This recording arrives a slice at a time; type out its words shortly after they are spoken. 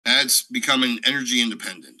that's becoming energy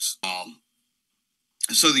independence.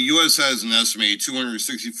 So the U.S. has an estimated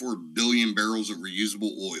 264 billion barrels of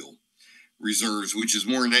reusable oil reserves, which is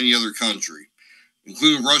more than any other country,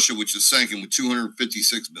 including Russia, which is second with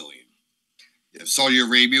 256 billion. You have Saudi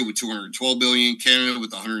Arabia with 212 billion, Canada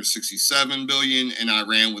with 167 billion, and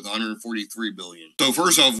Iran with 143 billion. So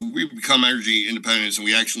first off, we become energy independent and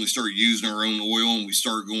we actually start using our own oil, and we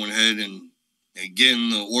start going ahead and getting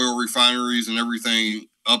the oil refineries and everything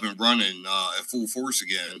up and running at full force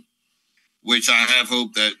again, which I have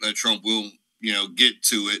hope that Trump will, get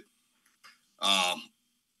to it.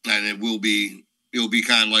 And it'll be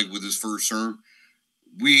kind of like with his first term.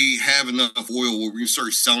 We have enough oil where we can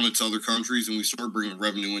start selling it to other countries and we start bringing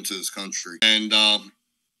revenue into this country. And,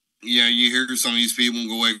 you hear some of these people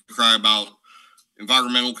go away and cry about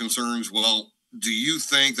environmental concerns. Well, do you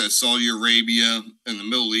think that Saudi Arabia and the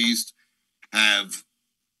Middle East have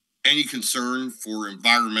any concern for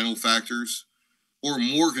environmental factors or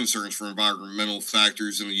more concerns for environmental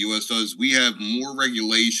factors than the U.S. does? We have more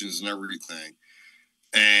regulations and everything.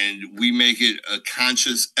 And we make it a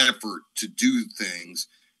conscious effort to do things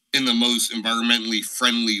in the most environmentally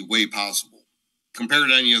friendly way possible compared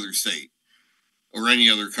to any other state or any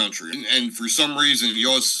other country. And for some reason, the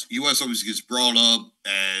U.S. always gets brought up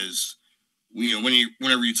as,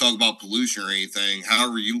 whenever you talk about pollution or anything.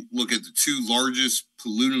 However, you look at the two largest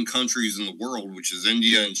polluting countries in the world, which is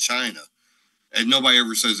India and China, and nobody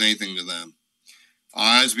ever says anything to them.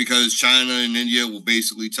 That's because China and India will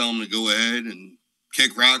basically tell them to go ahead and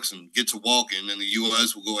kick rocks and get to walking, and the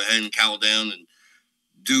U.S. will go ahead and cow down and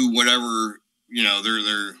do whatever,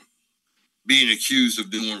 they're being accused of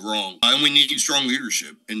doing wrong. And we need strong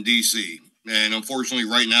leadership in D.C. And unfortunately,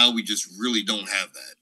 right now, we just really don't have that.